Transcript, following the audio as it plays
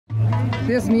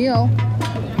This meal.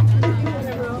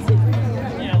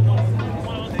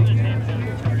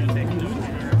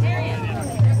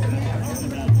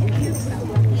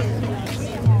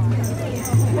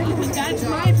 That's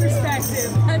my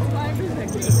perspective. That's my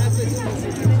perspective. That's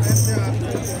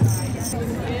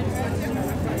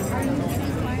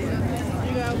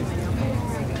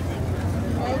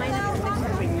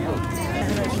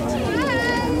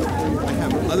what I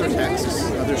have other texts,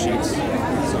 other sheets. So we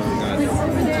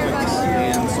got text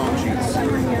and song sheets.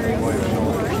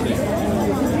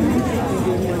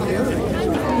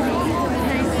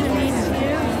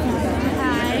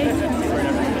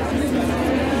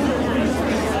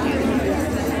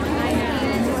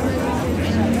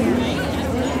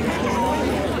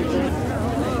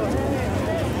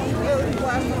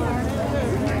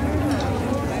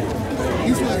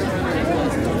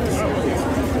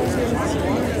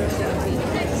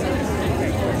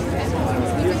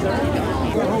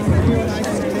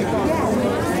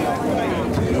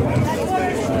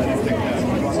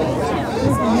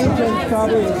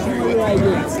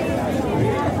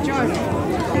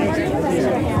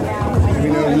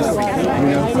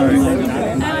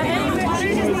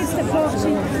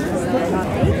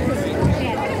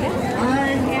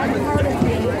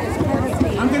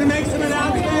 I'm going to make some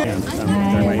announcements.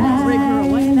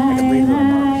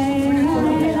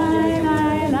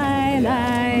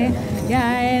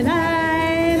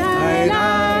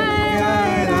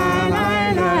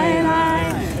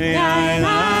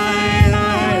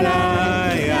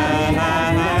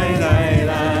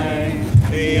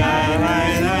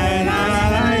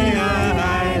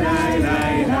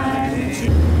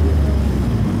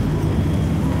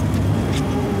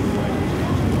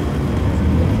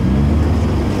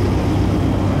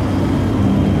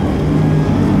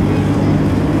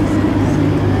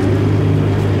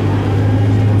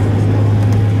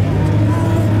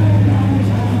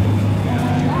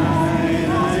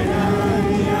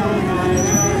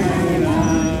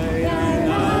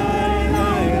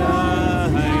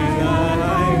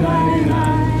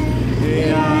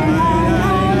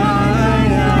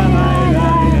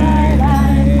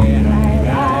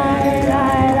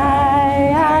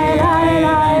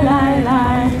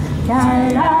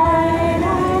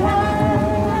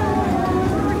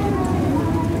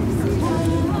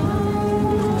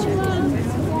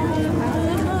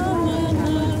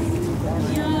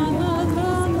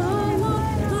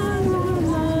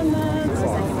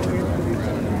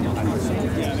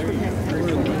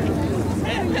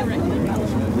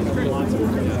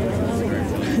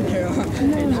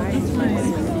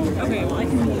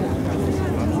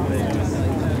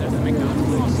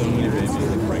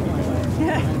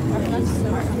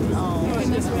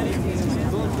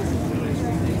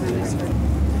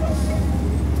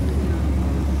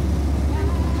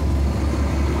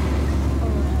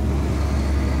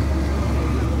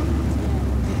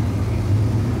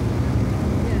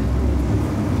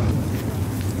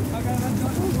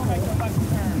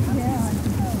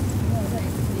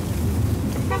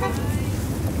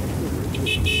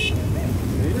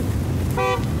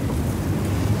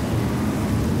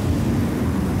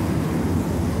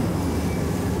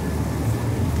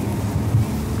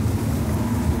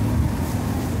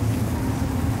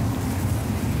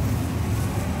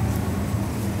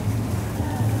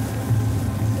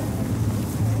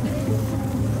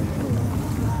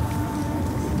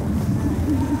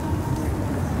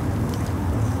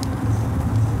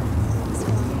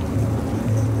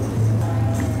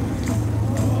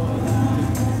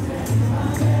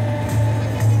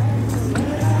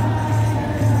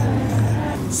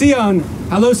 Zion,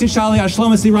 Halosi Shali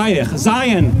Ashlomasi Rayich.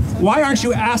 Zion, why aren't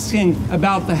you asking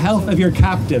about the health of your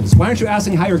captives? Why aren't you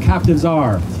asking how your captives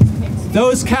are?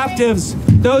 Those captives. You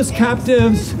cannot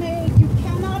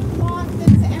block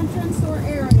this entrance or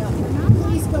area.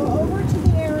 Please go over to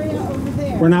the area over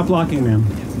there. We're not blocking, ma'am.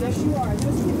 Yes, you are.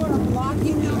 Those people are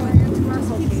blocking the area.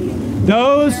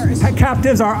 Those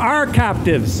captives are our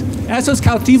captives. Esos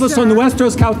cautivos son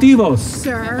nuestros cautivos.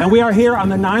 Sir. And we are here on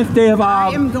the 9th day of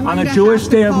Av, on a Jewish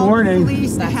day of mourning.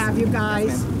 Police to have you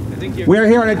guys. We are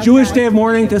here on a Jewish day of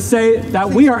mourning to say that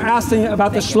we are asking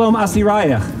about the Shalom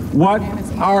Asirayach, what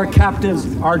our captives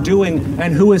are doing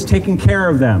and who is taking care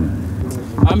of them.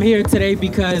 I'm here today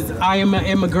because I am an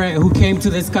immigrant who came to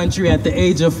this country at the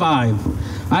age of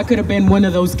 5. I could have been one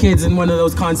of those kids in one of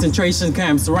those concentration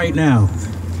camps right now,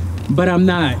 but I'm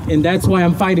not. And that's why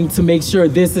I'm fighting to make sure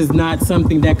this is not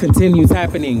something that continues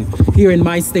happening here in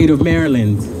my state of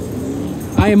Maryland.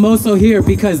 I am also here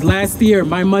because last year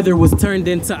my mother was turned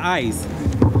into ICE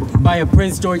by a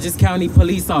Prince George's County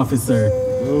police officer.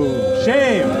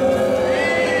 Shame.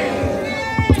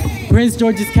 Prince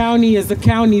George's County is a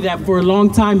county that for a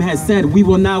long time has said we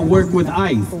will not work with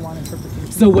ICE.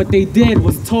 So what they did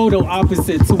was total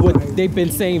opposite to what they've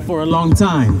been saying for a long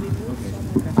time.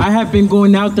 I have been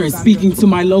going out there speaking to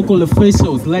my local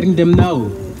officials, letting them know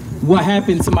what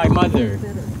happened to my mother.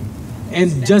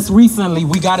 And just recently,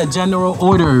 we got a general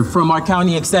order from our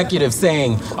county executive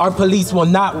saying our police will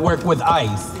not work with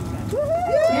ICE.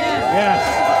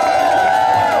 Yes.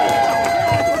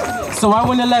 So I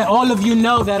want to let all of you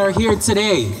know that are here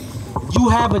today, you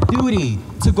have a duty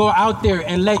to go out there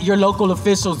and let your local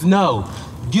officials know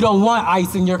you don't want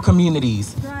ICE in your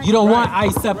communities. You don't want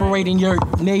ICE separating your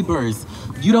neighbors.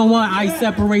 You don't want ICE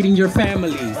separating your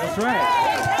families. That's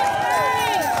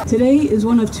right. Today is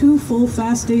one of two full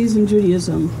fast days in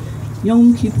Judaism,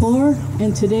 Yom Kippur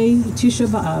and today Tisha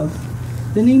B'Av.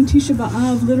 The name Tisha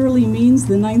B'Av literally means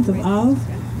the 9th of Av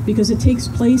because it takes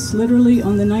place literally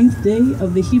on the 9th day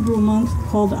of the Hebrew month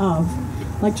called Av,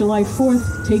 like July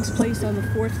 4th takes place on the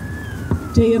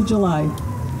 4th day of July.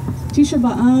 Tisha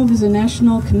B'Av is a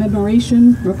national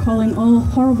commemoration recalling all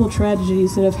horrible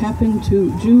tragedies that have happened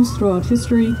to Jews throughout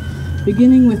history,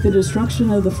 beginning with the destruction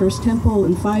of the first temple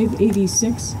in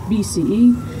 586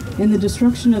 BCE and the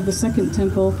destruction of the second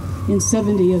temple in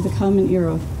 70 of the Common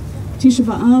Era. Tisha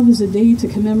B'Av is a day to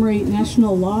commemorate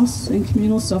national loss and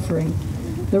communal suffering.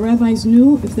 The rabbis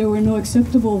knew if there were no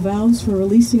acceptable vows for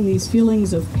releasing these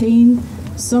feelings of pain,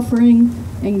 suffering,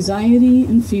 anxiety,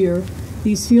 and fear,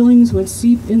 these feelings would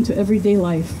seep into everyday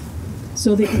life.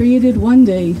 So they created one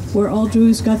day where all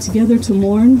Jews got together to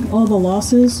mourn all the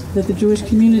losses that the Jewish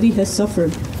community has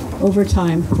suffered over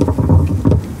time.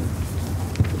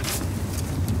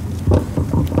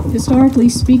 Historically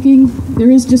speaking, there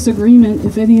is disagreement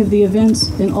if any of the events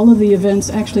and all of the events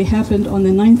actually happened on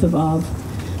the 9th of Av.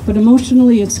 But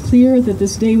emotionally, it's clear that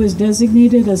this day was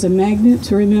designated as a magnet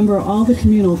to remember all the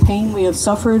communal pain we have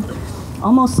suffered,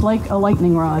 almost like a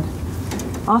lightning rod.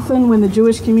 Often when the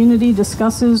Jewish community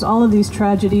discusses all of these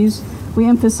tragedies, we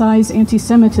emphasize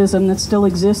anti-Semitism that still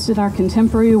exists in our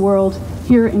contemporary world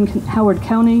here in Howard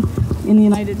County, in the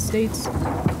United States,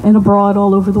 and abroad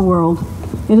all over the world.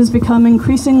 It has become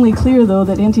increasingly clear, though,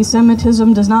 that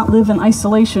anti-Semitism does not live in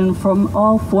isolation from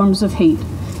all forms of hate.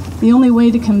 The only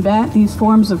way to combat these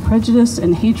forms of prejudice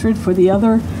and hatred for the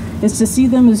other is to see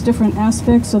them as different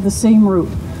aspects of the same root,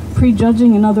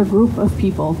 prejudging another group of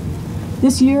people.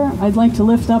 This year, I'd like to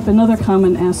lift up another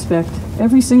common aspect.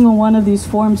 Every single one of these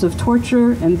forms of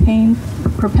torture and pain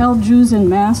propelled Jews en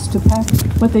masse to pack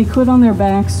what they could on their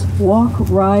backs, walk,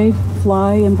 ride,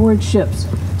 fly, and board ships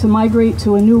to migrate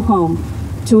to a new home,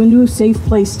 to a new safe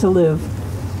place to live.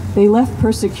 They left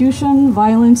persecution,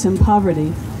 violence, and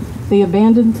poverty. They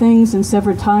abandoned things and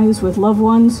severed ties with loved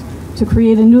ones to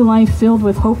create a new life filled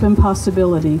with hope and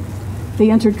possibility. They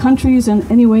entered countries in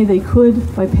any way they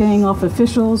could by paying off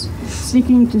officials,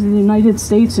 sneaking to the United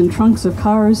States in trunks of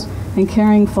cars, and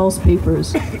carrying false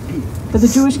papers. But the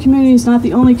Jewish community is not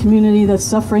the only community that's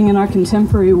suffering in our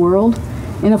contemporary world,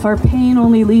 and if our pain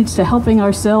only leads to helping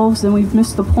ourselves, then we've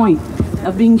missed the point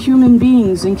of being human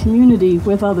beings in community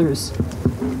with others.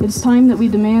 It's time that we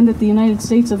demand that the United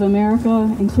States of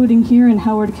America, including here in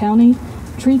Howard County,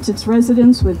 treats its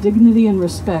residents with dignity and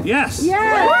respect. Yes.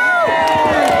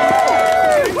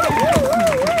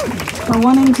 For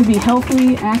wanting to be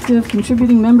healthy, active,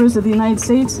 contributing members of the United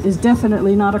States is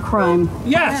definitely not a crime.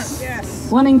 Yes.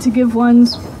 Wanting to give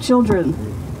one's children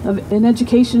an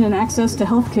education and access to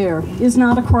health care is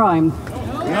not a crime.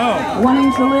 No.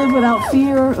 Wanting to live without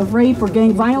fear of rape or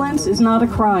gang violence is not a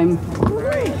crime.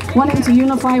 Wanting to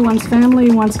unify one's family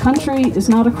and one's country is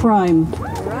not a crime.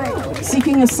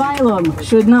 Seeking asylum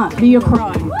should not be a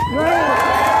crime.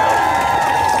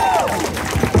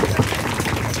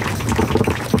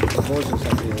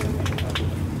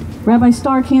 Rabbi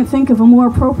Starr can't think of a more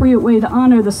appropriate way to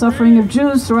honor the suffering of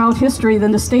Jews throughout history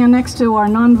than to stand next to our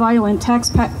nonviolent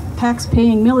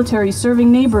tax-paying military-serving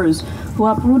neighbors who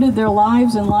uprooted their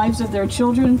lives and lives of their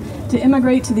children to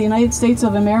immigrate to the United States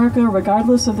of America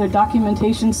regardless of their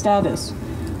documentation status.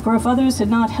 For if others had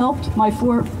not helped her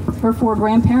four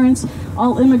grandparents,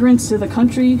 all immigrants to the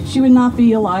country, she would not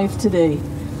be alive today.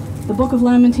 The Book of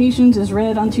Lamentations is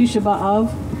read on Tisha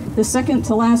B'Av. The second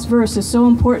to last verse is so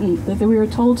important that we are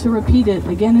told to repeat it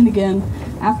again and again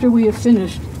after we have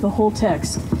finished the whole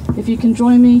text. If you can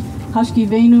join me,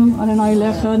 Hashkivenu Adonai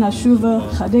Lecha Nashuva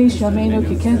Chadesh Yameinu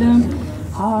Kikedem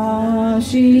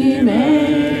Hashivenu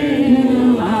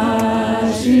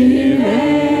Hashivenu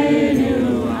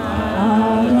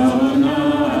Adonai Lecha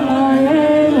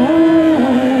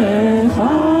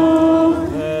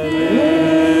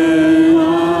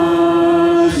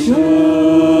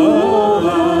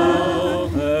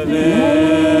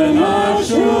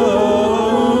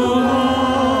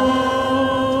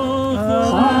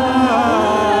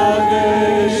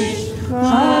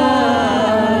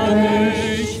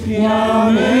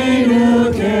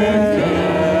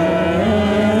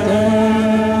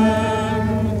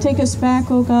Take us back,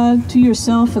 O God, to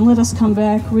yourself, and let us come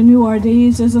back. Renew our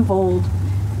days as of old.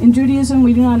 In Judaism,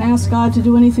 we do not ask God to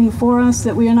do anything for us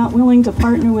that we are not willing to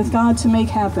partner with God to make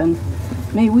happen.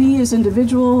 May we as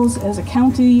individuals, as a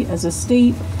county, as a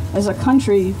state, as a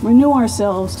country, renew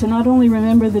ourselves to not only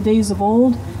remember the days of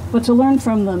old, but to learn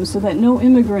from them so that no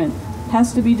immigrant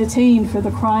has to be detained for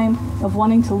the crime of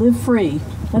wanting to live free.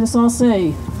 Let us all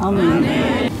say,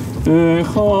 Amen.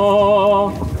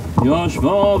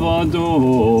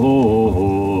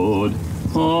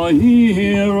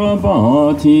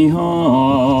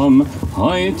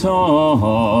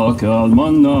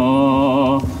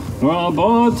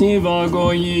 רבתי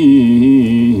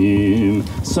בגויים,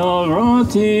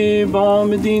 שרתי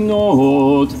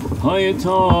במדינות, הייתה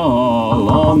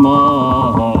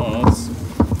למס.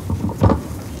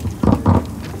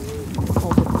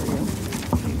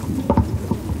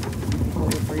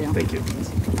 Thank you.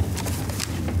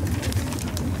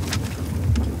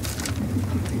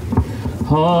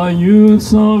 היו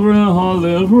צברה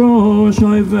לראש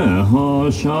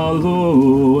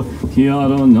והשאלו כי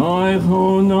אדוני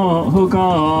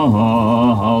הוגה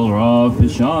על רב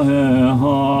פשעיה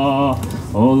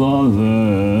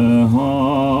עולליה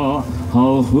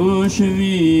הלכו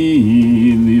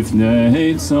שבי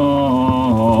לפני צר.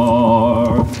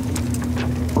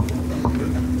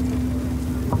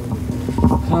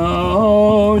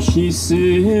 How she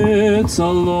sits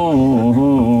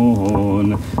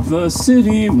alone, the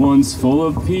city once full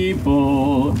of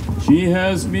people, she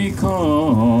has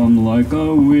become like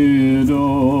a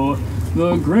widow,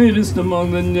 the greatest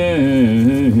among the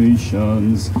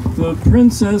nations, the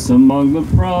princess among the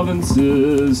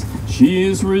provinces, she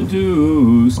is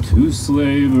reduced to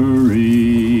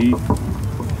slavery.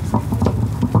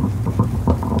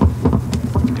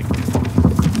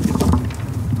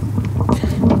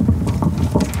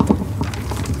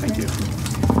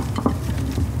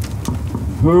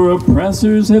 Her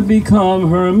oppressors have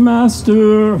become her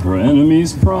master, her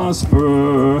enemies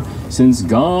prosper, since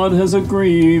God has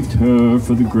aggrieved her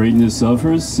for the greatness of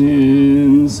her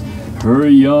sins. Her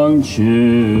young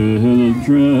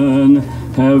children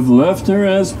have left her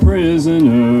as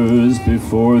prisoners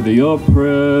before the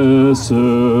oppressor.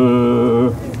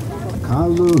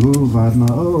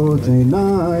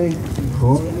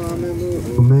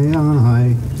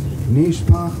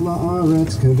 נשפך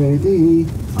לארץ כבדי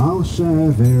על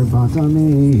שבר בת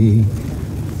עמי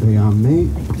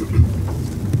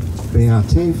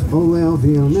ויעטף עולל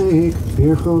וינק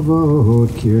ברחובות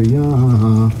קריה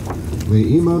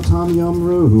לאמותם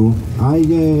יאמרו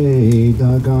איה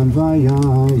דגן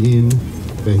ויין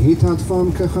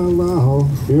והתעטפם כחלל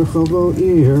ברחובות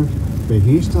עיר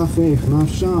והשתפך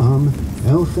נפשם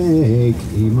אל חיק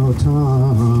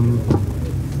אמותם.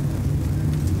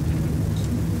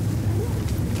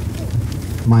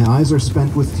 My eyes are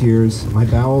spent with tears, my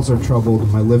bowels are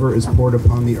troubled, my liver is poured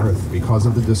upon the earth because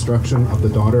of the destruction of the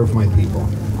daughter of my people,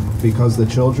 because the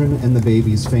children and the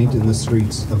babies faint in the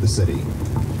streets of the city.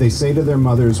 They say to their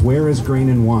mothers, where is grain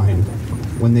and wine?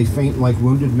 When they faint like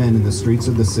wounded men in the streets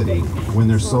of the city, when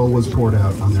their soul was poured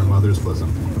out on their mother's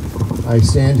bosom. I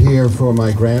stand here for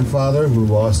my grandfather who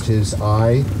lost his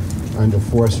eye under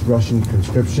forced Russian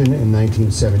conscription in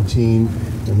 1917,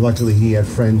 and luckily he had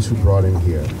friends who brought him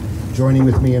here. Joining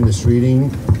with me in this reading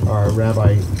are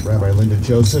Rabbi Linda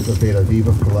Joseph of Beit Aviv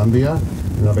of Columbia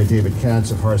and Rabbi David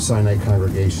Katz of Har Sinai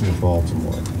Congregation of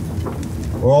Baltimore.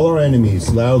 All our enemies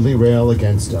loudly rail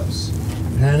against us.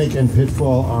 Panic and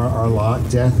pitfall are our lot,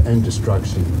 death and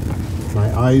destruction.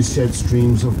 My eyes shed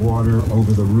streams of water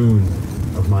over the ruin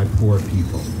of my poor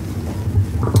people.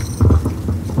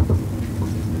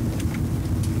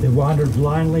 They wandered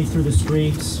blindly through the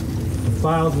streets,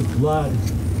 defiled with blood,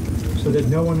 so that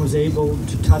no one was able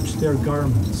to touch their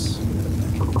garments.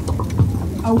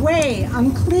 Away,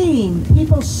 unclean!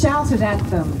 People shouted at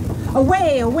them.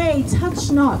 Away, away, touch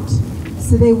not!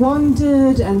 So they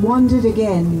wandered and wandered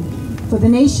again, for the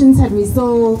nations had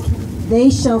resolved, they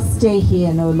shall stay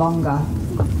here no longer.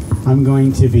 I'm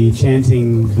going to be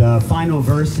chanting the final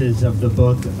verses of the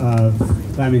book of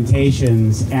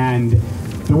Lamentations, and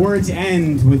the words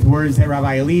end with words that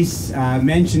Rabbi Elise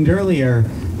mentioned earlier,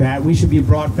 that we should be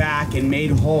brought back and made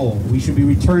whole. We should be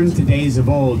returned to days of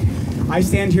old. I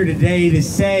stand here today to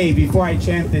say, before I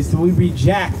chant this, that we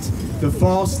reject the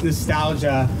false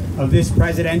nostalgia of this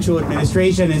presidential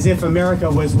administration as if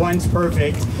America was once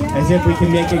perfect, as if we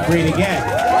can make it great again.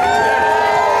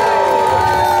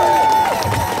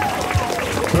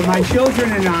 But my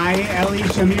children and I, Ellie,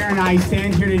 Shamir, and I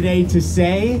stand here today to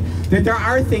say that there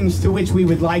are things to which we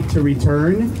would like to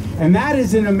return, and that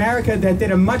is an America that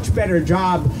did a much better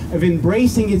job of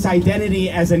embracing its identity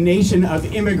as a nation of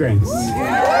immigrants. And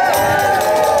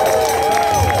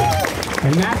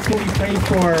that's what we pray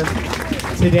for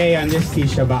today on this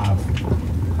Tisha B'Av.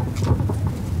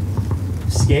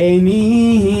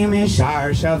 Zkenim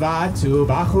shar shavatu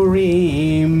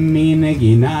bachurim min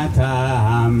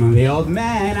ginatam. The old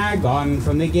men are gone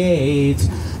from the gate,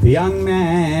 the young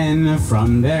men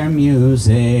from their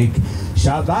music.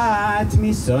 Shabbat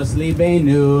misos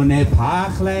libenu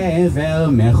nepach level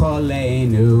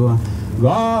mecholenu.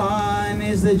 Gone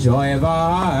is the joy of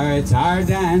our hearts, our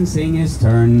dancing is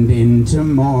turned into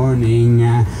mourning.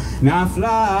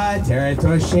 Nafla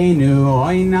teretoshenu,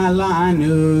 oina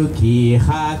lanu, ki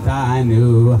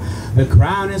chatanu. The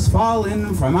crown has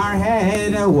fallen from our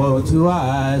head, woe to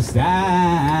us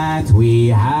that we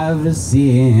have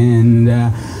sinned.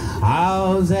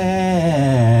 Al zeh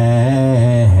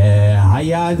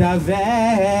hayadav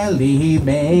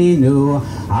libenu,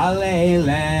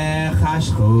 aleilech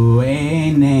hashchu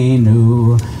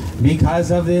einenu. Because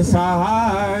of this our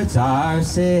hearts are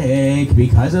sick,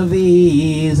 because of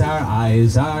these our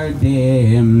eyes are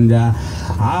dimmed.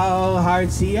 Al har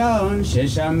Tzion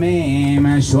sheshamim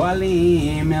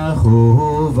shualim el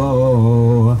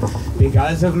chuvo.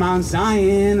 Because of Mount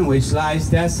Zion which lies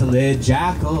desolate,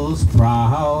 jackals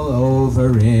prowl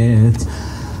over it.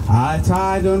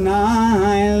 Ata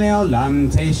Adonai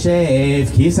leolam teshev,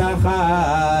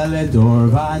 kisarcha ledor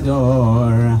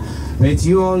vador. But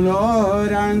you, O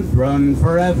Lord, are enthroned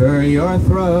forever. Your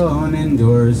throne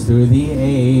endures through the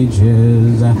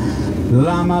ages.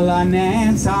 Lama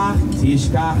lanetzach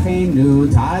tishkachenu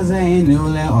tazenu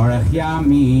leorech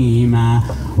yamim.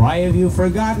 Why have you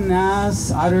forgotten us,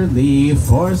 utterly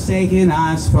forsaken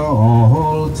us for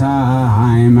all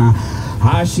time?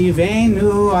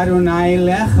 Hashivenu Adonai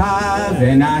lecha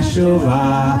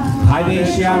v'nashuva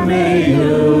Hadesh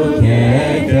yameinu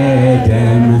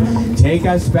kekedem. Take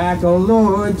us back, O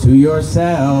Lord, to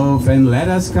yourself, and let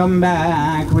us come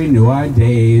back, renew our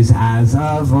days as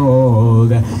of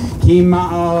old. Ki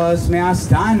ma'os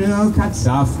me'astanu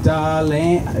katzafta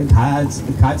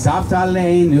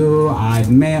aleinu ad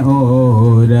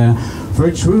me'od.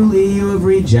 For truly you have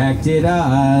rejected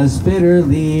us,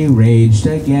 bitterly raged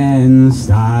against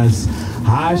us.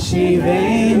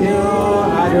 Hashivenu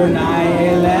Adonai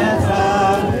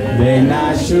elecha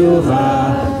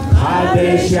v'nashuva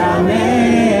Hadesh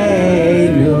yameinu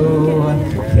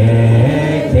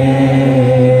kekedem.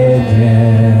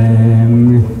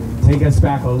 Take us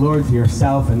back, O Lord, to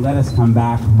yourself, and let us come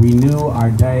back, renew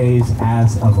our days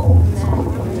as of old.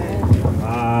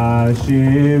 Hashivenu,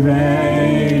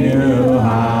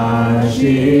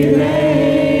 Hashivenu,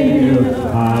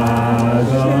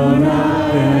 Adonai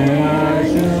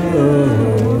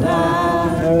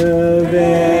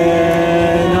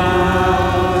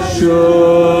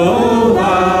Yeshua,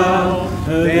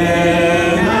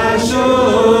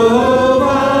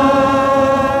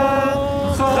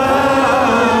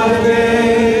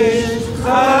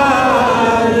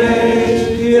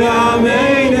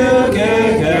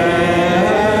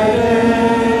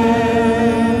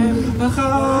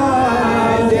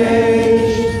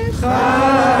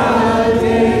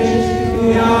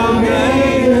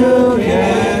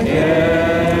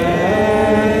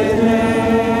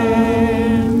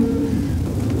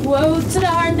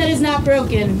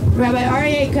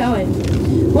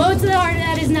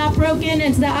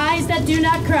 and to the eyes that do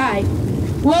not cry.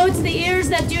 Woe to the ears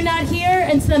that do not hear,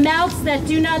 and to the mouths that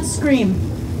do not scream.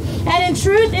 And in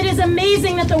truth, it is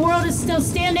amazing that the world is still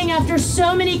standing after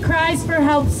so many cries for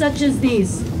help such as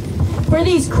these. For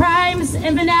these crimes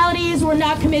and banalities were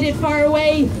not committed far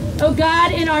away. Oh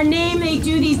God, in our name they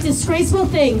do these disgraceful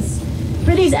things.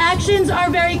 For these actions are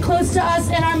very close to us,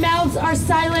 and our mouths are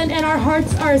silent and our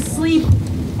hearts are asleep.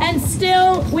 And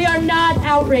still we are not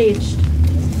outraged.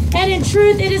 And in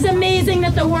truth, it is amazing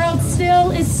that the world still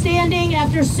is standing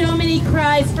after so many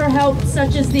cries for help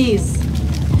such as these.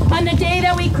 On the day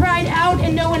that we cried out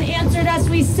and no one answered us,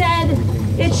 we said,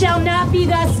 "It shall not be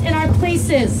thus in our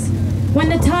places." When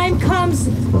the time comes,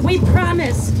 we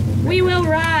promised, we will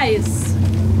rise.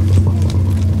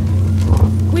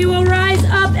 We will rise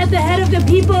up at the head of the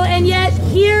people, and yet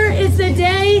here is the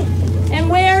day, and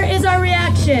where is our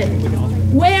reaction?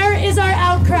 Where is our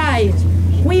outcry?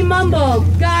 We mumble,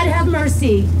 "God have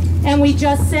mercy," and we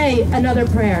just say another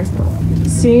prayer.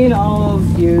 Seeing all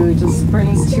of you just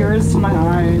brings tears to my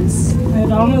eyes. I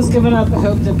had almost given up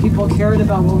hope that people cared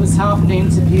about what was happening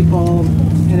to people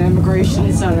in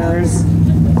immigration centers.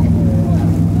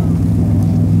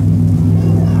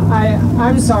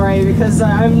 I'm sorry because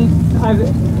I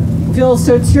feel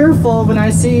so tearful when I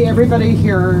see everybody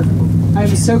here.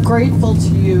 I'm so grateful to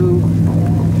you.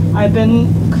 I've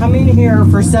been coming here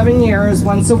for 7 years,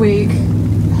 once a week,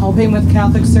 helping with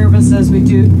Catholic services. We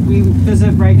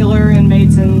visit regular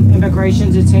inmates and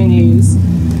immigration detainees.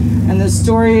 And the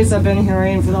stories I've been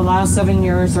hearing for the last 7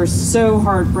 years are so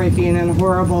heartbreaking and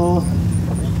horrible.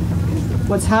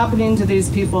 What's happening to these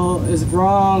people is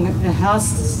wrong. It has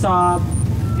to stop.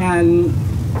 And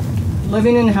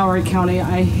living in Howard County,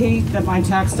 I hate that my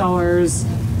tax dollars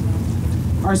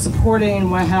are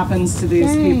supporting what happens to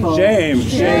these people. Shame.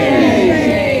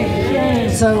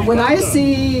 So when I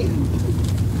see,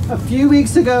 a few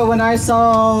weeks ago when I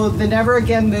saw the Never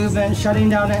Again movement shutting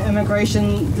down an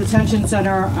immigration detention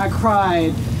center, I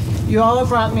cried. You all have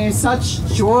brought me such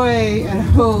joy and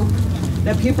hope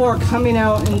that people are coming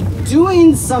out and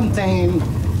doing something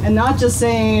and not just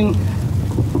saying,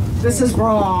 this is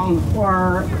wrong,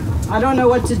 or I don't know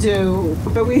what to do,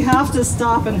 but we have to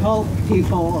stop and help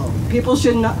people. People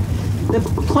should not, the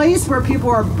place where people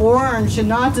are born should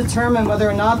not determine whether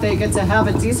or not they get to have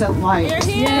a decent life.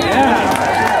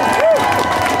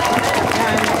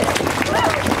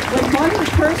 When one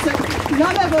person,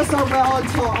 none of us are well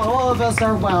until all of us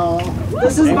are well.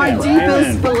 This is my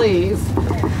deepest belief.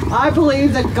 I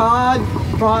believe that God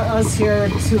brought us here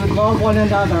to love one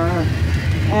another.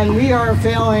 And we are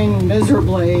failing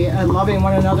miserably at loving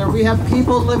one another. We have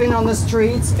people living on the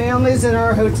streets, families in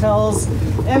our hotels,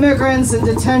 immigrants in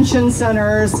detention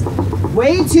centers,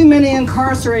 way too many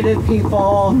incarcerated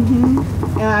people,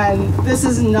 and this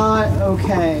is not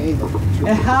okay.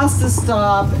 It has to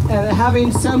stop, and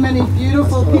having so many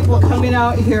beautiful people coming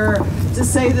out here to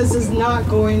say this is not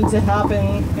going to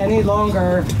happen any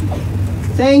longer.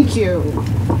 Thank you.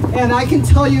 And I can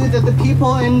tell you that the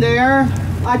people in there,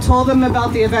 I told them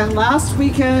about the event last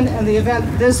weekend and the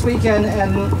event this weekend,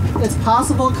 and it's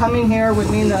possible coming here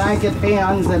would mean that I get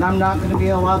banned, that I'm not going to be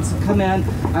allowed to come in.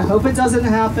 I hope it doesn't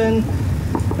happen,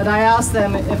 but I asked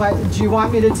them, do you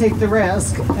want me to take the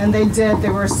risk? And they did. They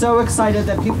were so excited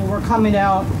that people were coming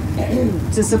out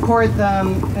to support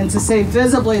them and to say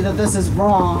visibly that this is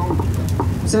wrong.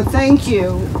 So thank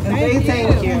you, and they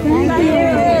thank you.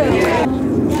 Thank you.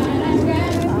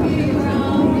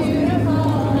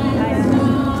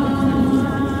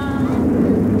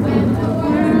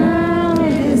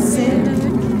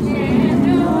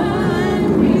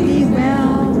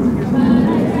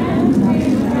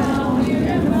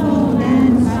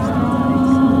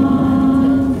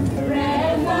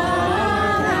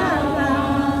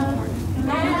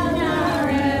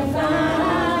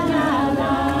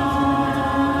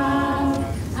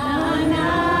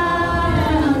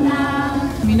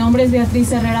 Mi nombre es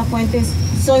Beatriz Herrera Fuentes,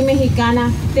 soy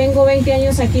mexicana, tengo 20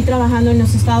 años aquí trabajando en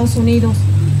los Estados Unidos.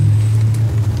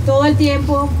 Todo el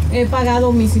tiempo he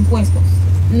pagado mis impuestos.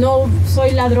 No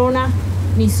soy ladrona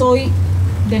ni soy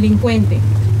delincuente.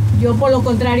 Yo por lo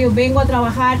contrario vengo a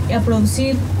trabajar y a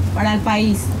producir para el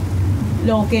país.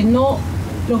 Lo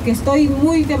que estoy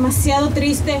demasiado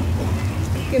triste,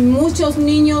 que muchos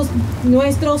niños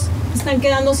nuestros están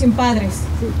quedando sin padres.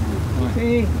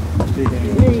 Sí.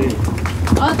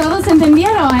 Oh, todos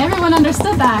entendieron. Everyone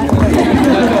understood that.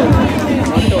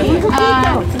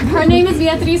 Her name is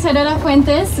Beatriz Herrera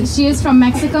Fuentes. She is from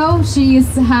Mexico. She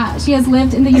has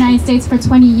lived in the United States for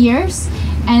 20 years,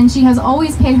 and she has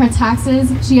always paid her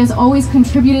taxes. She has always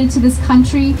contributed to this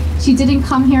country. She didn't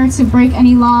come here to break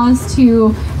any laws,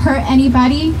 to hurt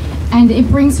anybody, and it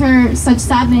brings her such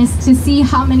sadness to see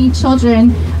how many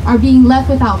children are being left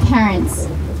without parents.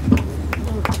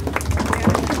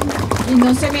 Y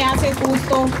no se me hace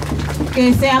justo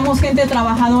que seamos gente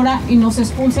trabajadora y nos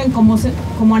expulsen como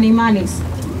animales.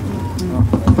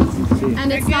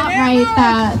 And it's not right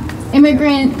that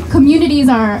immigrant communities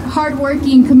are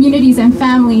hardworking communities and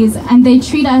families, and they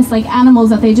treat us like animals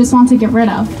that they just want to get rid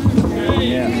of.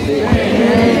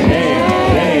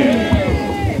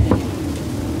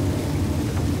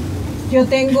 Yo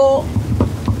tengo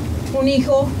un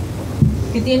hijo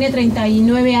que tiene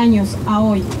 39 años a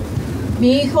hoy.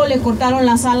 Mi hijo le cortaron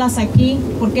las alas aquí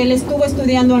porque él estuvo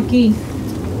estudiando aquí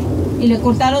y le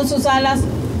cortaron sus alas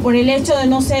por el hecho de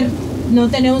no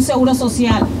tener un seguro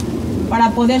social para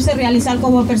poderse realizar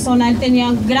como persona. Él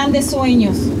tenía grandes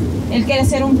sueños. Él quería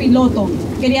ser un piloto,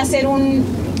 quería ser un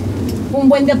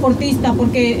buen deportista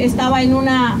porque estaba en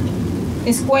una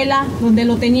escuela donde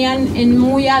lo tenían en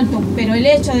muy alto, pero el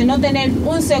hecho de no tener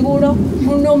un seguro,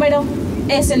 un número,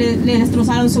 ese le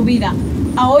destrozaron su vida.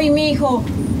 A hoy mi hijo,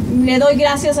 le doy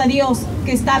gracias a Dios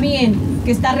que está bien,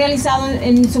 que está realizado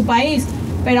en su país,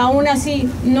 pero aún así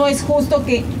no es justo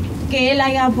que que él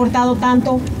haya aportado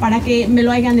tanto para que me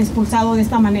lo hayan expulsado de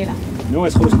esta manera. No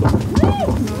es justo.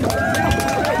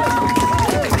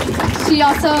 She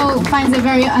also finds it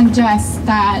very unjust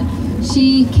that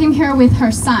she came here with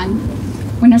her son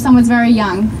when her son was very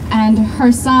young, and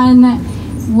her son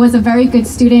was a very good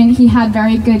student. He had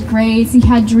very good grades. He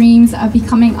had dreams of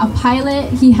becoming a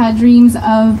pilot. He had dreams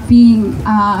of being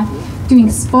doing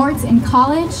sports in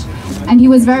college, and he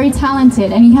was very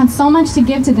talented, and he had so much to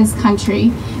give to this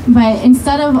country. But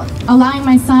instead of allowing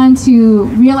my son to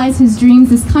realize his dreams,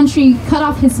 this country cut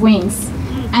off his wings.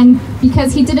 And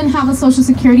because he didn't have a social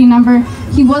security number,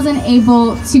 he wasn't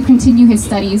able to continue his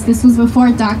studies. This was before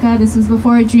DACA, this was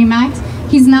before a DREAM Act.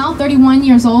 He's now 31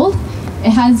 years old.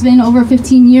 It has been over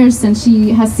 15 years since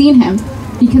she has seen him,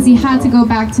 because he had to go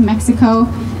back to Mexico,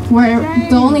 where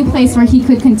the only place where he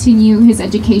could continue his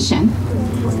education.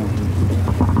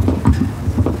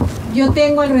 Yo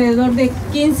tengo alrededor de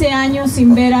 15 años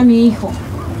sin ver a mi hijo.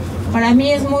 Para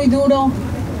mí es muy duro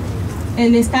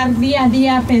el estar día a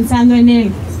día pensando en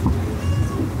él.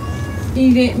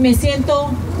 Y me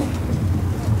siento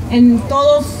en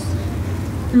todos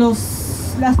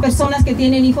las personas que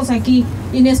tienen hijos aquí,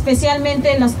 y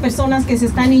especialmente en las personas que se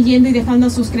están yendo y dejando a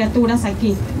sus criaturas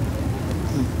aquí.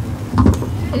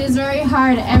 It is very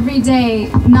hard every day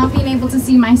not being able to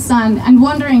see my son and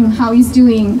wondering how he's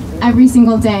doing every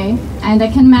single day. And I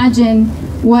can imagine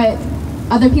what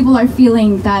other people are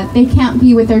feeling, that they can't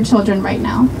be with their children right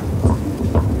now.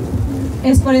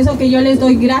 Es por eso que yo les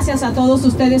doy gracias a todos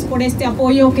ustedes por este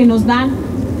apoyo que nos dan,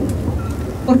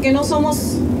 porque no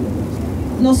somos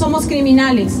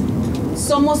criminales,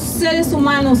 somos seres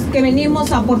humanos que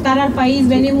venimos a aportar al país,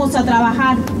 venimos a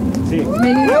trabajar. Sí.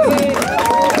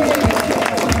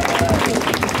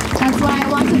 That's why I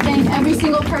want to thank every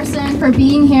single person for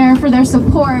being here, for their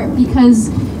support, because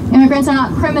immigrants are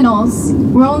not criminals.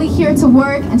 We're only here to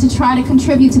work and to try to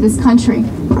contribute to this country.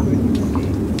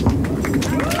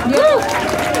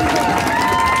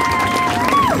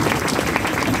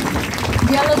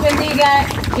 Dios los bendiga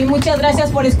y muchas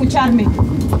gracias por escucharme.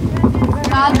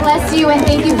 God bless you and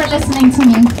thank you for listening to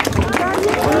me.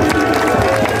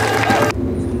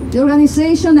 The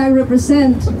organization I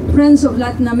represent, Friends of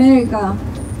Latin America,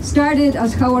 started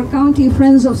as Howard County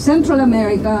Friends of Central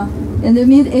America in the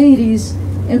mid-80s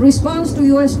in response to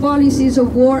U.S. policies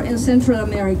of war in Central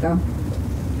America.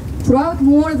 Throughout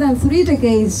more than 3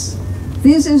 decades,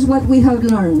 this is what we have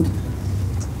learned.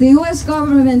 The U.S.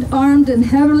 government armed and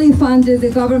heavily funded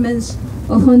the governments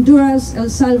of Honduras, El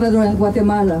Salvador, and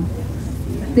Guatemala.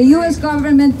 The U.S.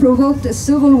 government provoked a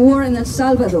civil war in El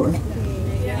Salvador.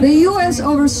 The U.S.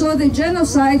 oversaw the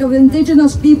genocide of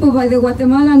indigenous people by the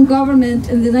Guatemalan government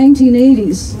in the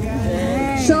 1980s.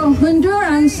 So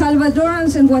Hondurans,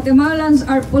 Salvadorans, and Guatemalans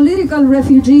are political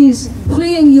refugees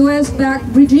fleeing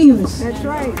U.S.-backed regimes. That's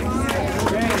right.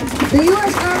 The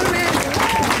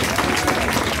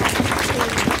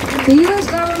U.S.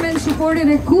 government supported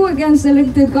a coup against the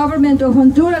elected government of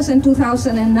Honduras in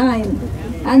 2009,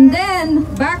 and then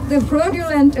backed the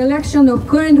fraudulent election of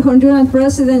current Honduran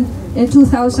president in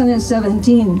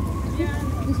 2017.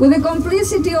 With the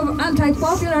complicity of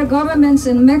anti-popular governments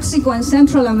in Mexico and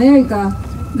Central America,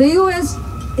 the U.S.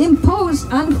 imposed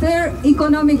unfair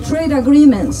economic trade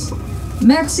agreements.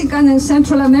 Mexican and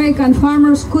Central American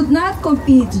farmers could not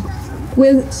compete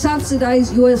with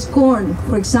subsidized U.S. corn,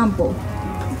 for example.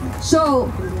 So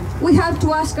we have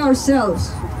to ask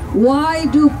ourselves, why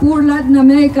do poor Latin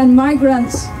American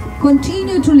migrants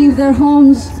continue to leave their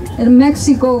homes in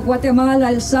Mexico,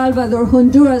 Guatemala, El Salvador,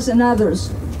 Honduras, and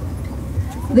others?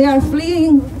 They are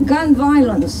fleeing gun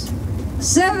violence.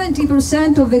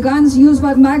 70% of the guns used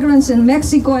by migrants in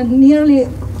Mexico and nearly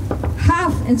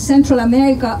half in Central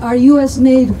America are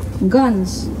US-made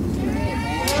guns.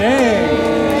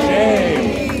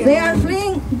 Shame. They are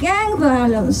fleeing gang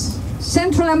violence.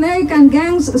 Central American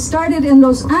gangs started in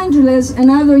Los Angeles and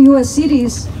other US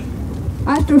cities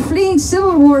after fleeing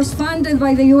civil wars funded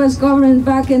by the US government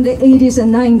back in the 80s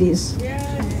and 90s.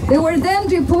 They were then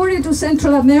deported to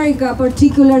Central America,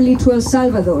 particularly to El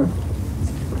Salvador.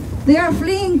 They are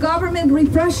fleeing government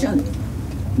repression.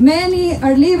 Many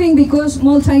are leaving because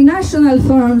multinational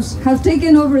firms have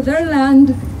taken over their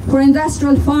land for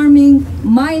industrial farming,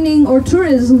 mining, or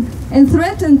tourism, and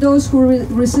threaten those who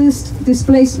resist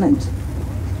displacement.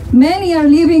 Many are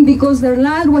leaving because their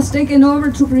land was taken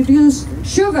over to produce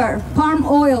sugar, palm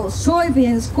oil,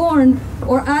 soybeans, corn,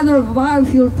 or other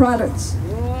biofuel products.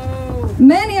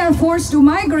 Many are forced to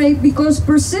migrate because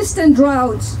persistent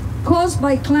droughts caused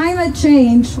by climate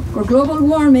change or global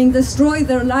warming destroy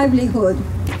their livelihood.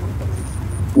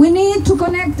 We need to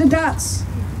connect the dots.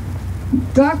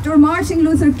 Dr. Martin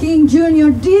Luther King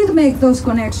Jr. did make those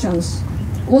connections,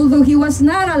 although he was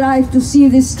not alive to see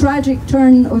this tragic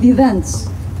turn of events.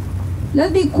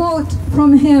 Let me quote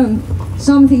from him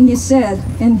something he said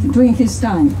during his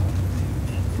time.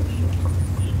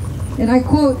 And I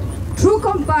quote, "True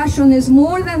compassion is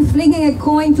more than flinging a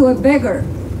coin to a beggar.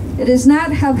 It is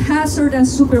not haphazard and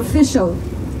superficial.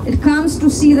 It comes to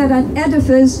see that an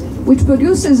edifice which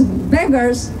produces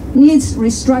beggars needs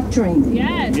restructuring."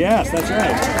 Yes. Yes, that's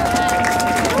right.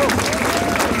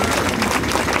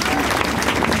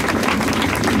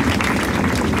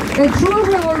 A true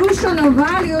revolution of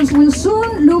values will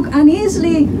soon look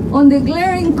uneasily on the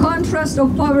glaring contrast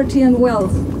of poverty and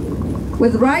wealth.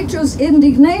 With righteous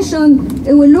indignation,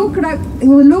 it will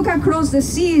look across the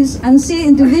seas and see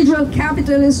individual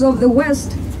capitalists of the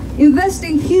West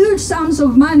investing huge sums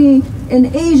of money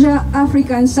in Asia,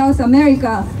 Africa, and South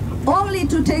America, only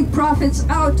to take profits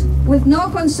out with no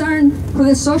concern for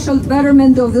the social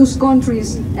betterment of those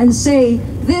countries and say,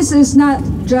 "This is not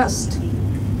just."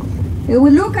 It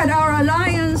will look at our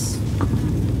alliance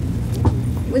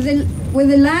with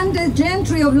the landed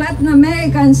gentry of Latin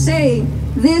America and say,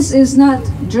 "This is not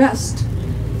just."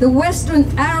 The Western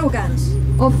arrogance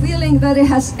of feeling that it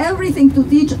has everything to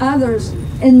teach others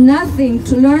and nothing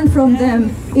to learn from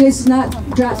them is not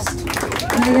just.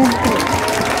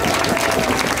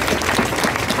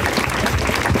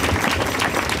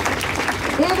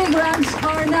 Immigrants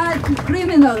are not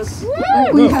criminals,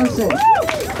 like we have said.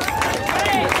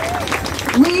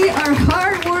 We are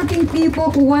hardworking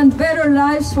people who want better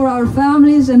lives for our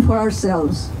families and for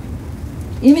ourselves.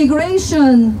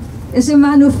 Immigration is a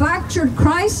manufactured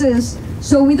crisis,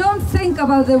 so we don't think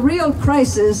about the real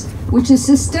crisis, which is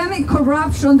systemic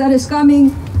corruption that is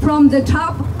coming from the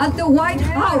top at the White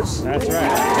House. That's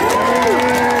right.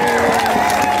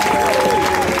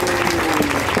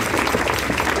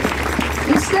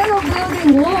 Instead of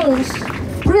building walls,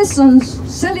 prisons,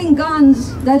 selling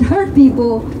guns that hurt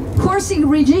people, forcing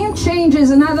regime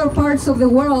changes in other parts of the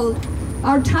world,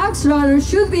 our tax dollars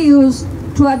should be used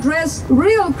to address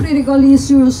real critical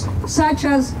issues such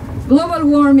as global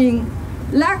warming,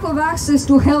 lack of access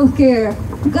to health care,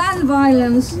 gun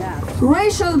violence,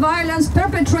 racial violence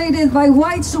perpetrated by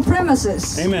white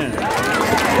supremacists. Amen.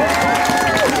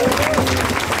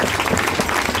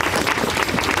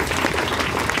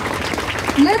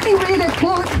 Let me read a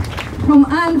quote from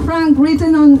Anne Frank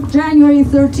written on January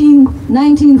 13,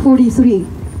 1943.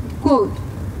 Quote,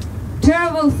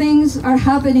 "Terrible things are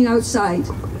happening outside.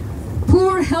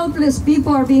 Poor, helpless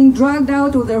people are being dragged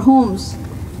out of their homes.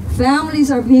 Families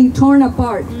are being torn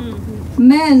apart.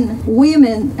 Men,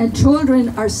 women, and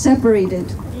children are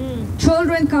separated.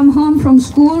 Children come home from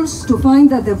schools to find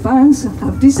that their parents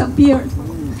have disappeared.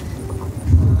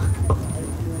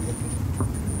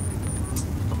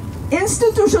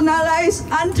 Institutionalized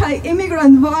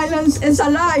anti-immigrant violence is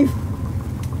alive.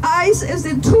 ICE is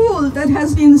the tool that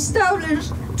has been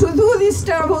established to do these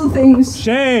terrible things.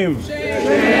 Shame.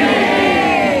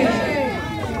 Shame.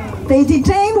 They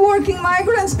detain working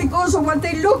migrants because of what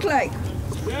they look like.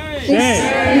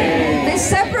 They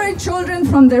separate children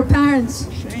from their parents.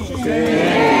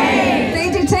 They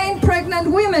detain pregnant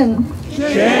women.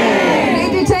 They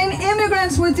detain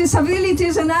immigrants with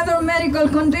disabilities and other medical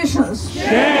conditions.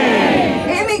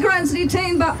 Immigrants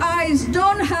detained by ICE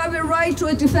don't have a right to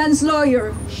a defense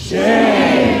lawyer.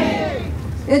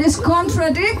 It is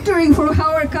contradictory for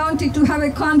Howard County to have a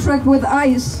contract with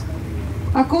ICE.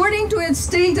 According to its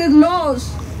stated laws,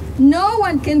 no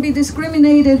one can be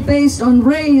discriminated based on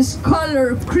race,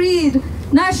 color, creed,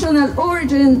 national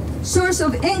origin, source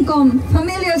of income,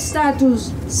 familial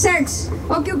status, sex,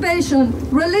 occupation,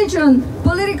 religion,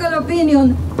 political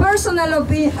opinion, personal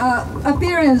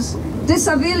appearance,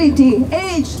 disability,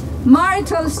 age,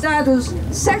 marital status,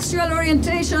 sexual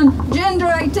orientation, gender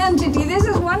identity. This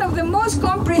is one of the most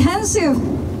comprehensive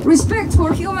respect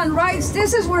for human rights.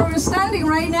 This is where we're standing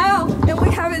right now, and we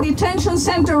have a detention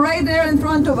center right there in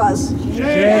front of us.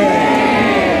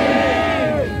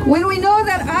 When we know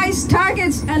that ICE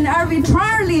targets and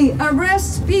arbitrarily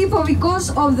arrests people because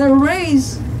of their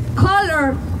race,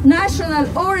 color, national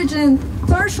origin,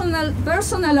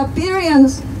 personal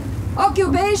appearance,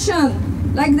 occupation,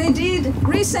 like they did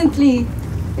recently,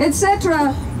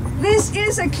 etc., this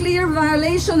is a clear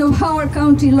violation of Howard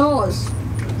County laws.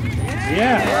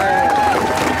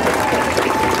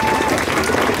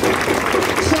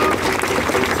 So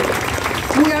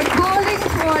we are calling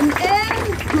for an end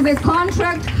to the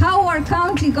contract Howard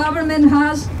County government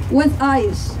has with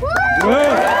ICE.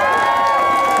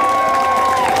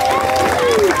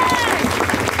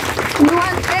 We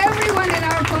want everyone in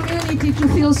our community to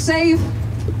feel safe.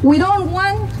 We don't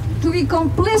want to be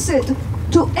complicit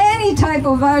to any type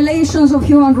of violations of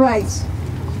human rights.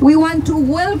 We want to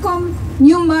welcome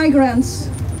new migrants.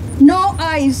 No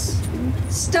ICE.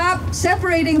 Stop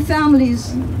separating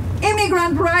families.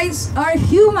 Immigrant rights are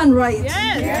human rights.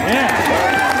 Yes. Yes.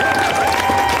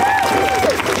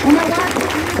 And I want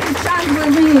you to chant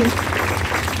with me.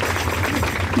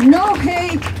 No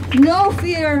hate, no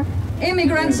fear.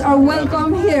 Immigrants are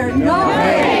welcome here. No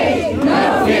hate,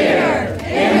 no fear.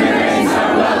 Immigrants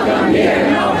are welcome here.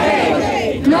 No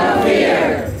hate, no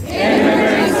fear.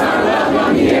 Immigrants are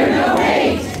welcome here. No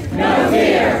hate, no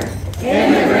fear.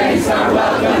 Immigrants are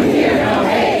welcome here. No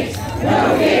hate, no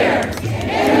fear.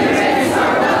 Immigrants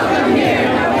are welcome here.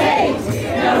 No hate,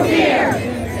 no fear.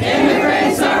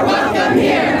 Immigrants are welcome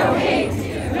here. No hate,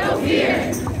 no fear.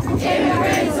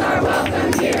 Immigrants are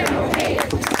welcome here. No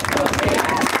hate, no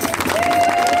fear.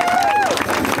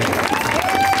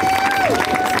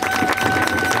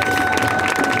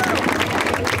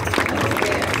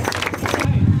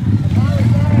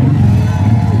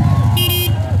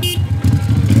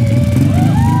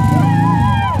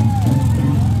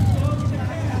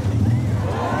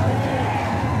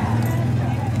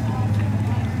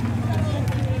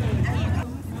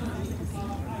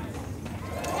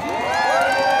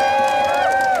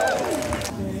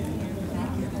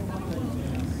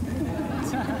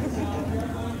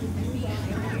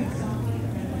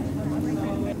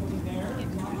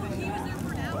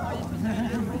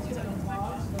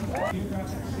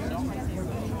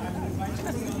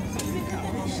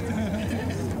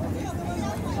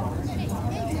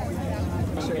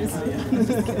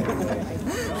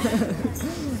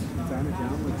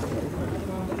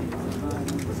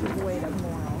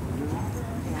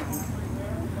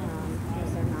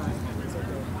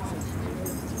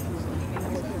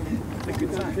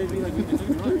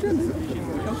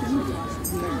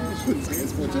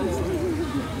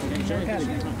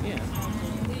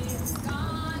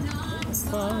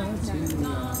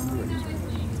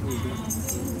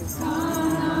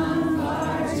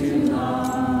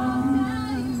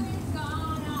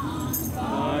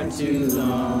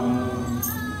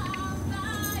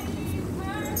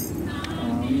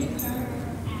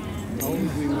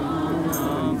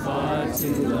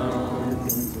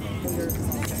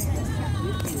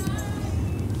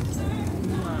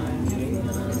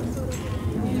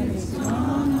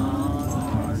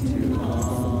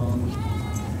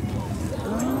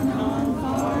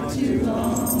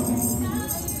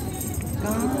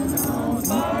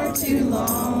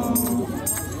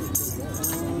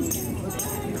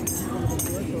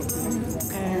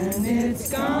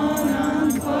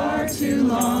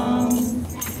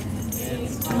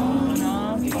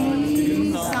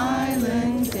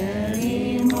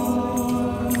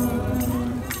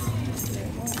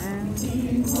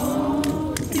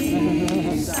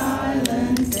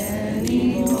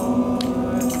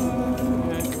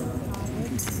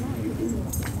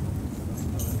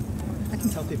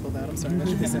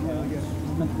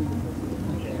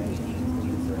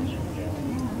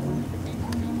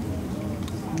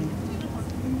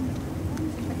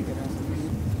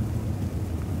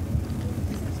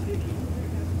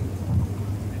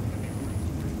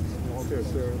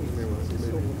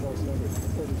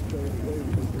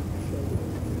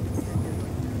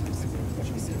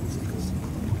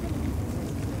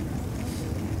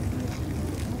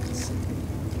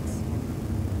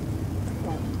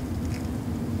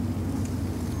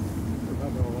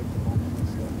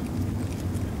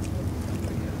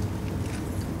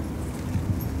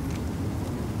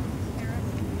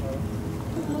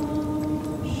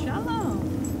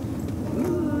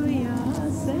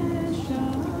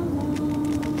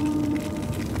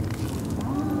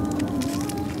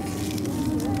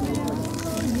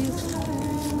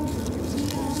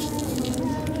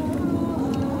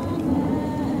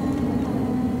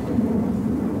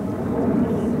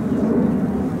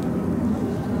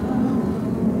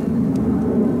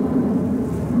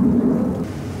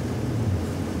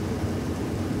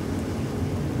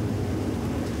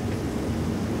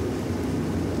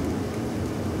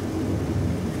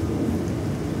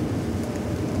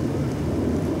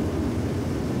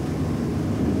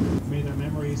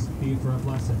 be for a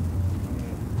blessing.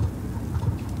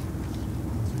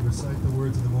 As we recite the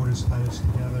words of the Mortis Kaddish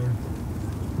together,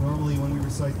 normally when we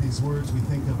recite these words, we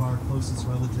think of our closest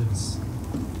relatives.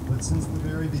 But since the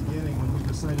very beginning, when we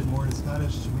recited Mortis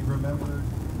Kaddish, we remembered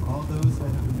all those that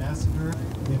have been massacred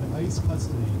in ICE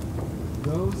custody,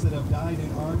 those that have died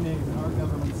in our name, in our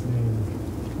government's name,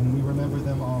 and we remember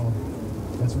them all.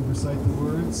 As we recite the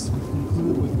words, we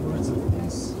conclude with words of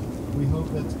peace. We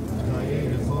hope that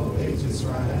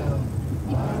Israel,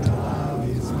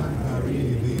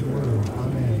 Vimru.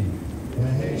 Amen.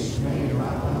 Yehi Shmei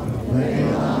Ra'am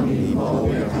Le'elam Yipo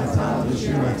Birkata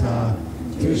V'Shirata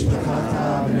Tushbakata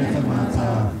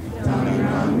V'Nechamata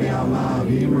Tamiram Be'alma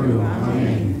Vimru.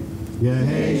 Amen.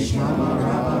 Yehi Shmama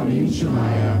Rabba Min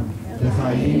Shemaya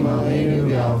L'chaim Aleinu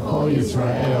Ve'al Kol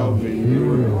Yisrael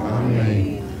Vimru.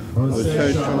 Amen.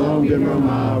 Oseh Shalom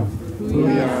B'Romav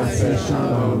Uyaseh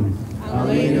Shalom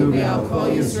Aleinu Ve'al Kol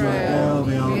Yisrael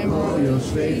Ve'al Kol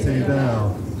Yoshvei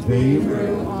Tevel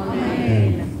Ve'imru.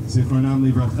 Amen. Zichronam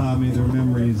Livracha, may their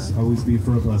memories always be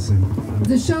for a blessing.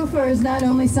 The shofar is not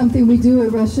only something we do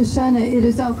at Rosh Hashanah, it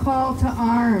is our call to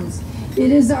arms.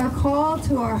 It is our call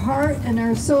to our heart and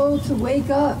our soul to wake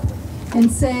up and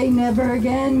say never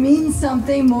again means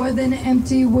something more than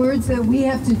empty words, that we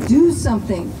have to do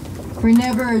something for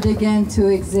never again to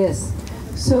exist.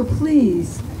 So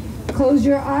please, close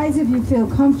your eyes if you feel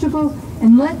comfortable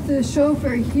and let the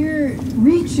shofar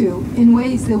reach you in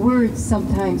ways the words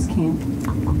sometimes can't.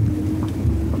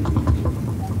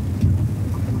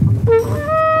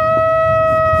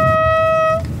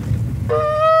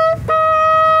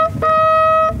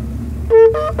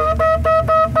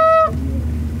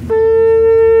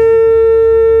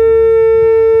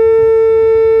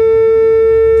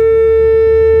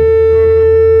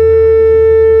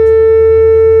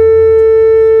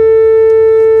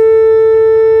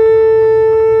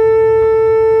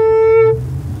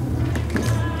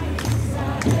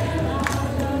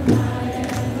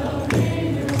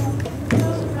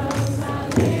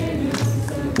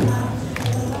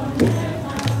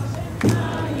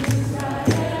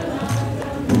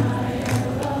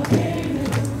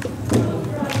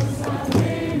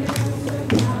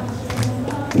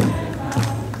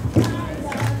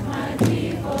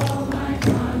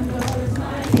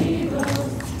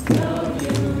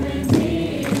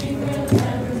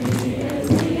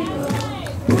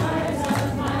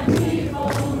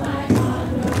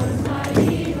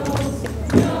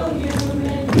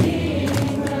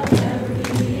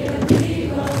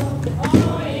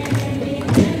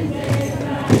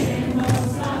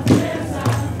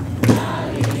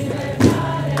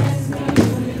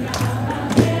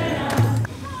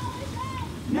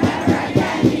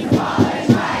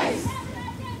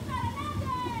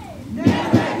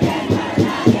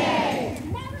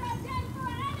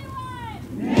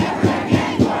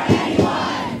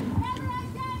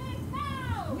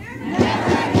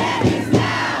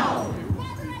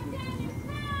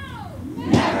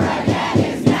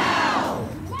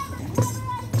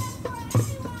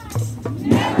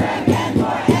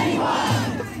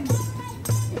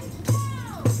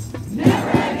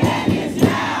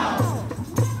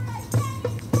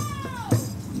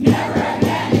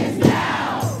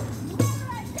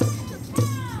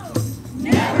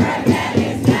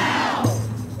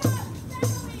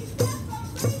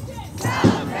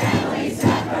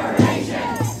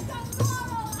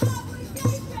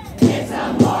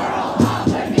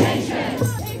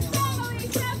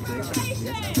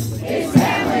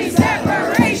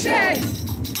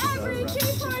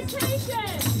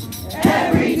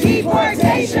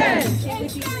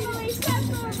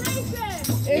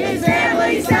 Is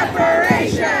family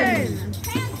separation.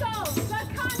 Cancel the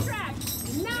contract,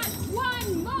 not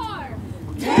one more.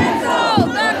 Cancel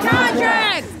the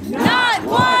contract, not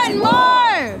one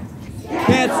more.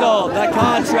 Cancel the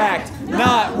contract,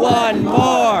 not one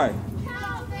more.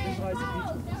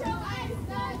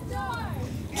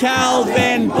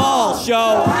 Calvin Ball,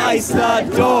 show ice the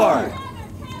door.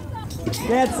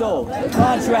 Cancel the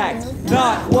contract,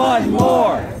 not one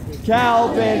more.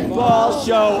 Calvin Ball,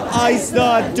 show ice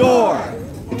the door.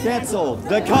 Cancel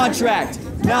the contract,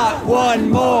 not one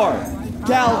more.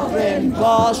 Calvin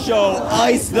Ball, show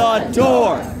ice the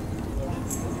door.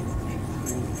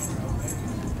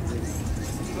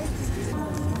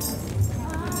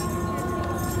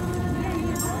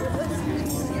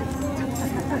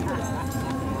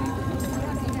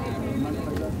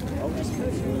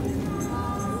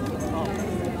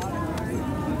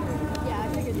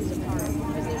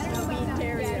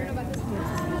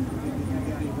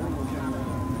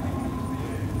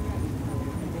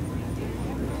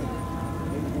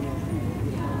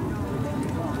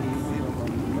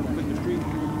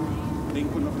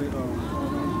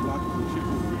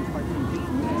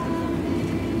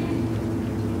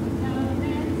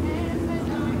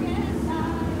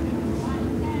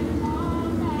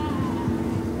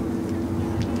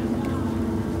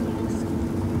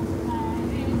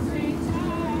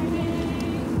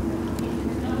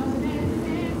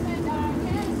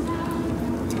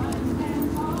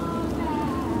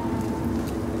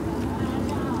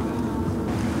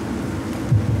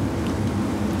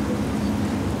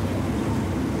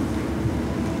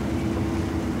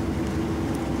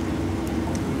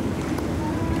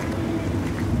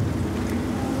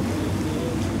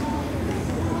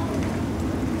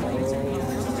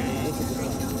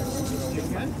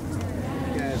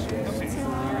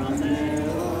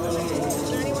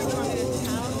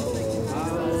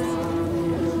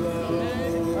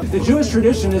 The Jewish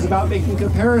tradition is about making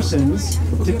comparisons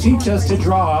to teach us to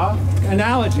draw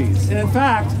analogies. And in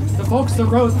fact, the folks that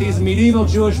wrote these medieval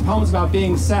Jewish poems about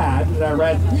being sad that I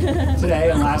read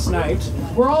today and last night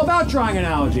were all about drawing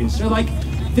analogies. They're like,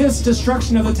 this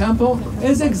destruction of the temple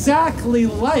is exactly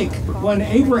like when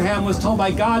Abraham was told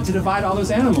by God to divide all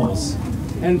those animals.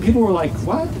 And people were like,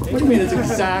 what? What do you mean it's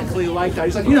exactly like that?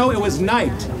 He's like, it was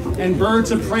night, and birds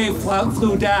of prey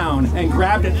flew down and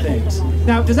grabbed at things.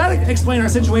 Now, does that explain our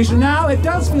situation now? It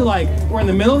does feel like we're in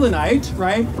the middle of the night,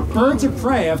 right? Birds of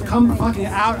prey have come fucking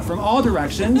out from all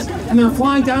directions, and they're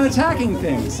flying down attacking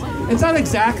things. It's not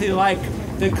exactly like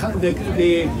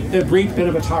the brief bit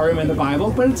of a Tarim in the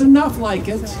Bible, but it's enough like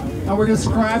it. And we're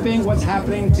describing what's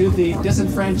happening to the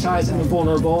disenfranchised and the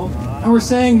vulnerable. And we're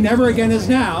saying never again is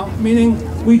now, meaning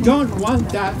we don't want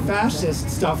that fascist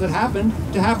stuff that happened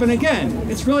to happen again.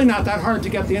 It's really not that hard to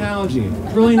get the analogy.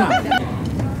 Really not.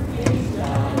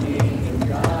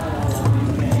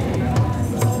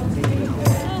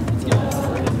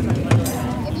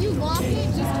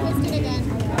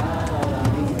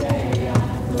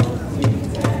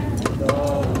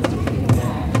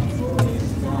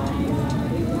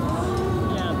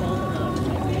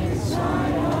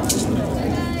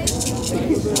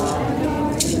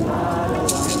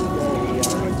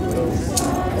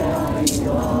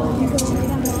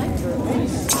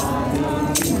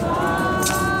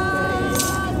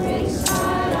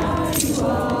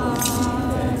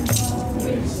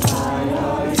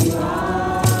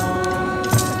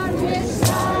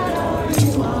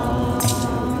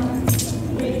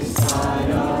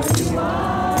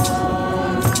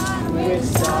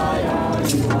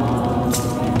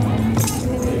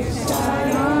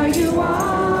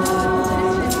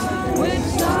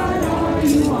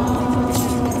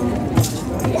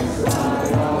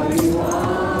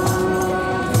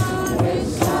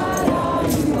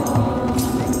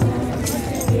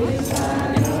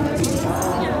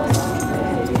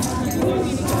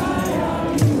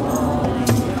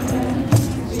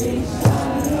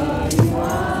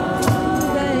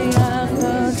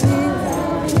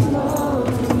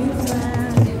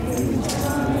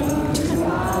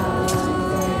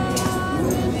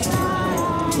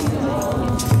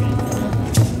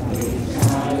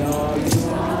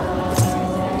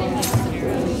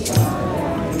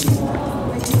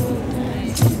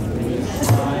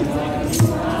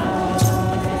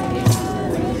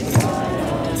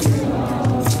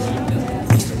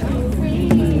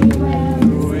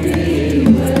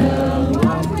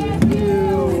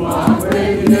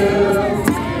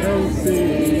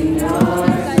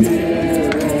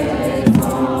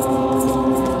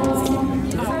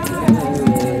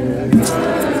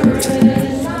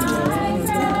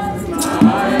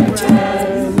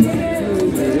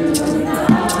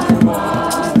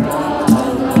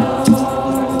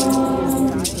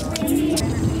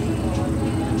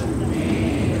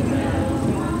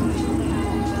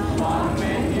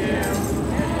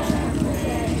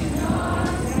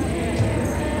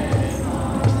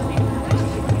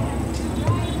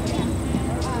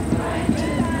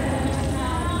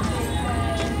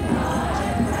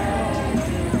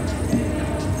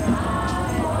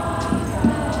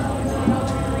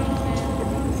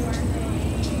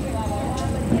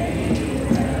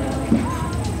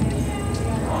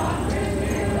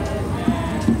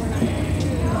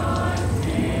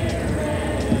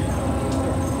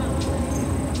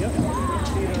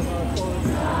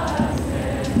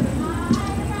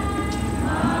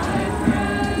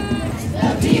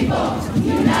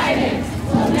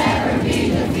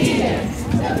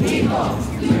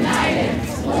 United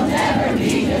will never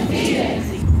be defeated.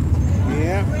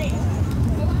 Yeah.